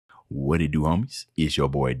What it do, homies? It's your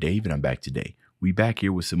boy Dave, and I'm back today. We back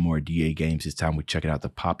here with some more DAGames. This time we're checking out the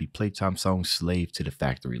Poppy Playtime song, Slave to the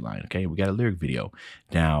Factory Line. Okay, we got a lyric video.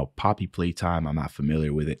 Now, Poppy Playtime, I'm not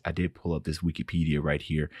familiar with it. I did pull up this Wikipedia right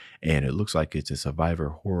here, and it looks like it's a survivor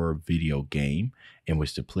horror video game in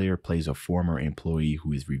which the player plays a former employee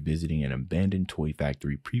who is revisiting an abandoned toy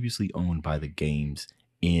factory previously owned by the game's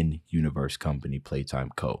in-universe company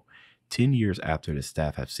Playtime Co. 10 years after the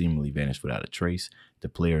staff have seemingly vanished without a trace, the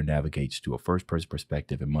player navigates to a first-person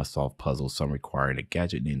perspective and must solve puzzles, some requiring a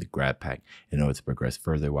gadget named the Grab Pack in order to progress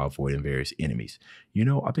further while avoiding various enemies. You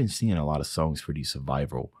know, I've been seeing a lot of songs for these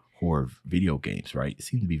survival horror video games, right? It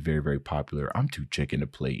seems to be very, very popular. I'm too chicken to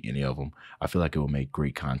play any of them. I feel like it will make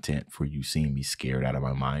great content for you seeing me scared out of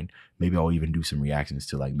my mind. Maybe I'll even do some reactions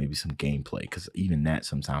to like maybe some gameplay, because even that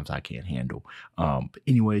sometimes I can't handle. But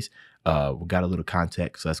anyways, we got a little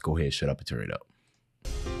context, so let's go ahead, shut up and turn it up.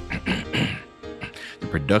 The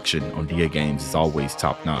production on DAGames is always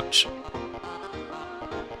top notch.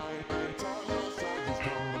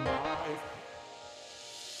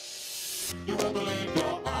 You won't believe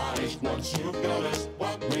your eyes once you've noticed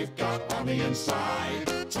what we've got on the inside.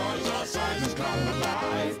 Toys our sizes come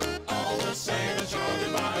alive, all the same as your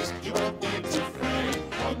device. You won't need to fray,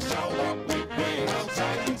 don't tell what we bring. I'll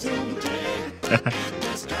take you to the day. In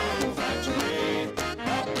this carnival factory,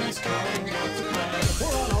 Poppy's coming out to play.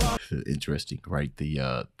 Interesting, right?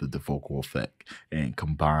 The vocal effect, and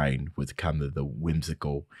combined with kind of the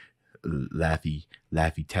whimsical laffy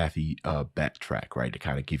taffy backtrack, right, to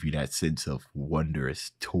kind of give you that sense of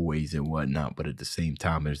wondrous toys and whatnot, but at the same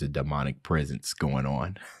time there's a demonic presence going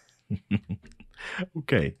on.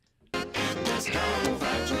 Okay. We're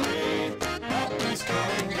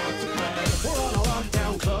on a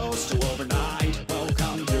lockdown close to overnight.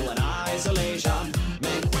 Welcome to an isolation.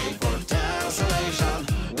 Make way for desolation.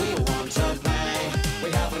 We want to play. We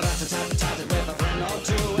have a rat-a-tat-tat with a friend or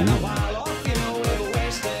two. And a while off, you know, we've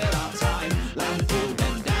wasted our time. Lamp food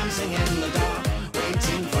and dancing in the dark.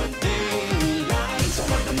 Waiting for daylight. So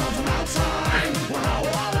let them know from outside. We're all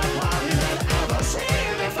one of one than ever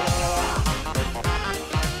seen before.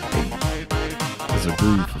 There's a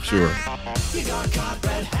groove for sure. You got caught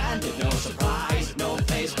red-handed, no surprise. No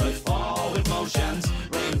face but forward motions.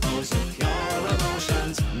 Rainbows of pure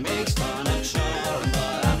emotions. Makes fun of children,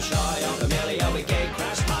 but I'm sure you're familiar with gay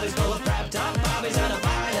crash parties full of prepped up bobbies and a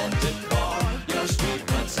violent decor. Your street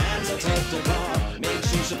but sensitive decor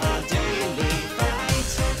makes use of our daily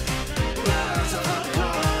fight. There's a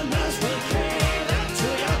corners we cave into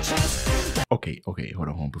your chest. Okay, hold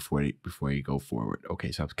on, before you go forward.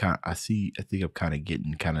 Okay, so I think I'm kind of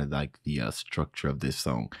getting kind of like the structure of this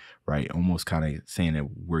song, right? Almost kind of saying that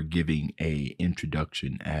we're giving a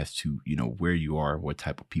introduction as to, you know, where you are, what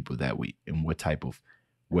type of people that we, and what type of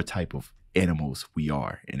animals we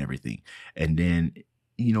are and everything. And then,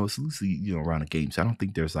 you know, it's loosely, you know, around the game. So I don't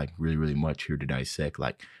think there's like really much here to dissect.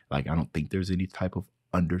 Like I don't think there's any type of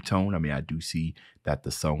undertone. I mean, I do see that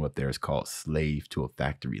the song up there is called Slave to a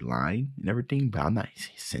Factory Line and everything, but I'm not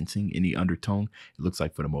sensing any undertone. It looks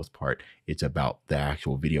like for the most part it's about the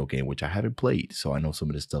actual video game, which I haven't played, so I know some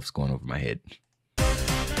of this stuff's going over my head.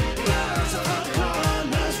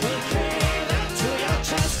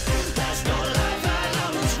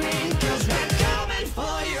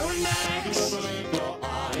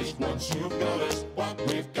 You've noticed what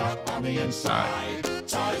we've got on the inside.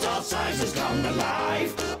 Toys all sizes come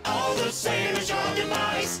alive, all the same as your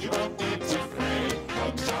device. You won't need to fray,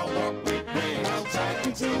 come tell what we bring. I'll take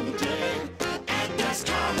you to the day. And this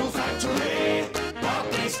carnival factory,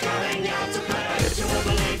 Poppy's coming out to play. You won't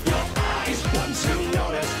believe your eyes once you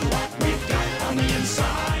notice what we've got on the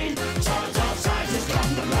inside. Toys all sizes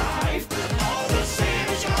come alive, all the same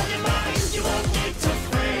as your device. You won't need to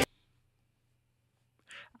fray.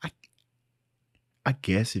 I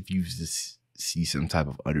guess if you just see some type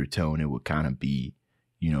of undertone, it would kind of be,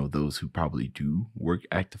 you know, those who probably do work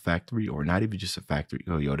at the factory, or not even just a factory.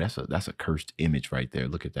 Oh, yo, that's a cursed image right there.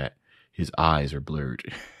 Look at that. His eyes are blurred.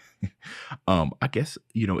 I guess,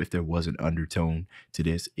 you know, if there was an undertone to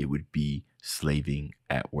this, it would be slaving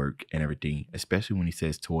at work and everything, especially when he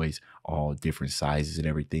says toys, all different sizes and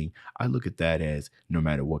everything. I look at that as no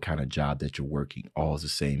matter what kind of job that you're working, all is the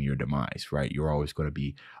same, your demise, right? You're always going to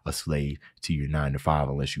be a slave to your 9 to 5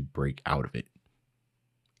 unless you break out of it.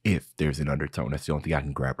 If there's an undertone, that's the only thing I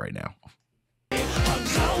can grab right now.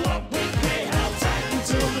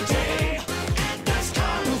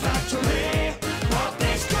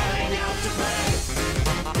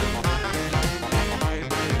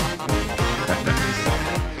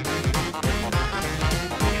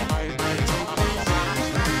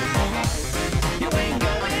 You ain't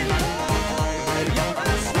going home. You're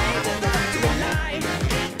a slave to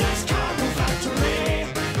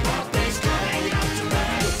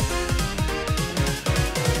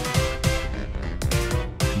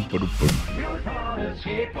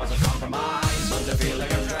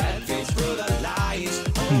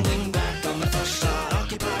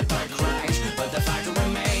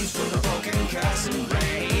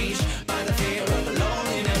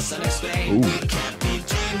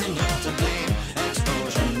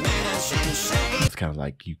It's kind of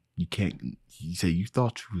like you can't. You say you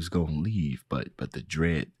thought you was gonna leave, but the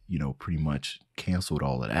dread, you know, pretty much canceled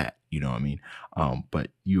all of that. You know what I mean?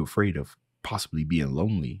 But you're afraid of possibly being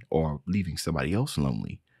lonely or leaving somebody else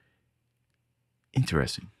lonely.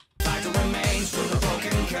 Interesting. Vital remains through the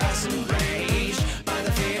broken curse and rage by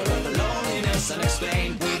the fear of the loneliness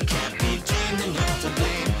unexplained. We can't be tamed and you're to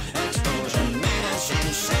blame. Exposure made us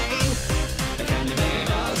insane. They can't evade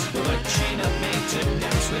us with a chain of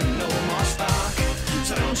maintenance with no more spark.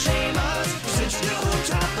 So don't shame us, since you're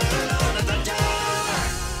trapped alone at the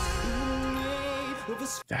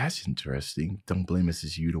dark. That's interesting. Don't blame us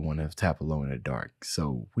as you don't want to tap alone in the dark.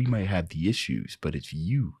 So we might have the issues, but it's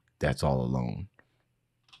you that's all alone.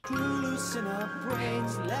 Loosen our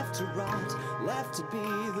brains, left to rot, left to be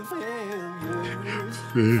the failures.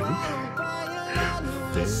 Followed by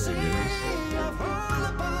another sea of whole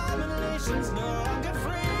abominations, no longer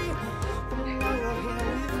free. But now you're here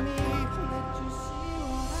with me, let you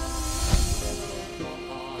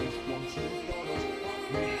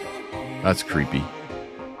see. That's creepy.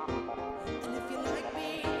 And if you like me,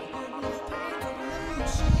 then you'll pay for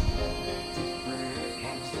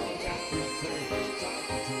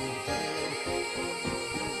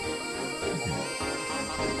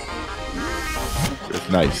It's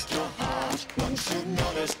nice. Once you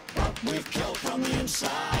notice what we've killed from the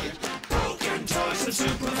inside, broken toys and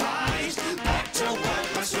supervised, back to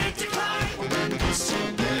work by sweet decline. When we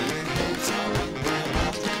see the hotel,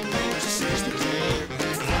 this is the day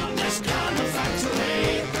from this carnal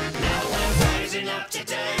factory. Now we're rising up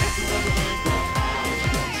today.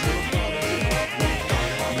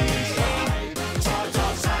 Toys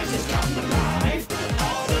of sizes come alive.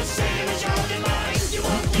 All the same as your demise. You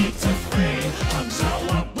won't need to free.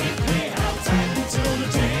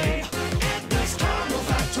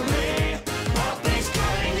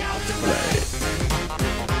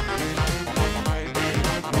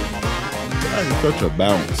 Such a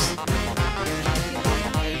bounce.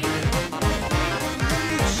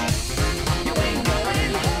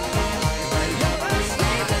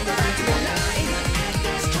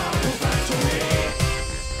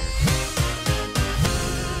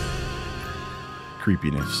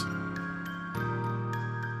 Creepiness.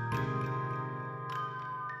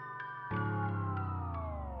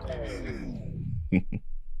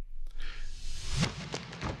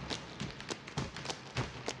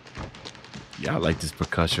 Yeah, I like this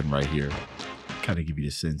percussion right here. Kind of give you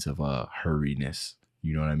the sense of hurriness.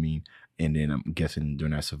 You know what I mean? And then I'm guessing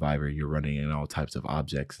during that Survivor, you're running in all types of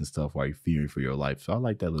objects and stuff while you're fearing for your life. So I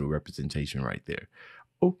like that little representation right there.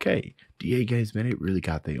 Okay, DAGames, man, they really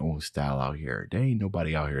got their own style out here. There ain't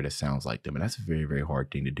nobody out here that sounds like them. And that's a very, very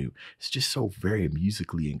hard thing to do. It's just so very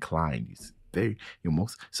musically inclined. It's very,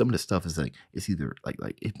 some of the stuff is like, it's either like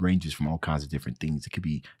it ranges from all kinds of different things. It could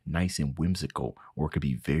be nice and whimsical, or it could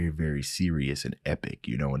be very, very serious and epic,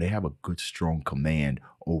 and they have a good, strong command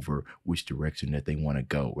over which direction that they want to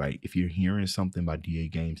go, right? If you're hearing something by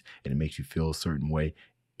DAGames and it makes you feel a certain way,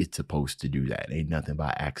 it's supposed to do that. Ain't nothing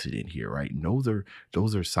by accident here, right? And those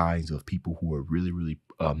are signs of people who are really, really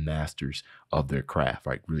masters of their craft,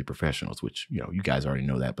 right? Really professionals, which, you guys already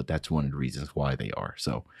know that, but that's one of the reasons why they are.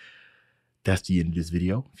 So that's the end of this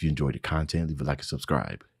video. If you enjoyed the content, leave a like and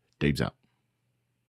subscribe. Dave's out.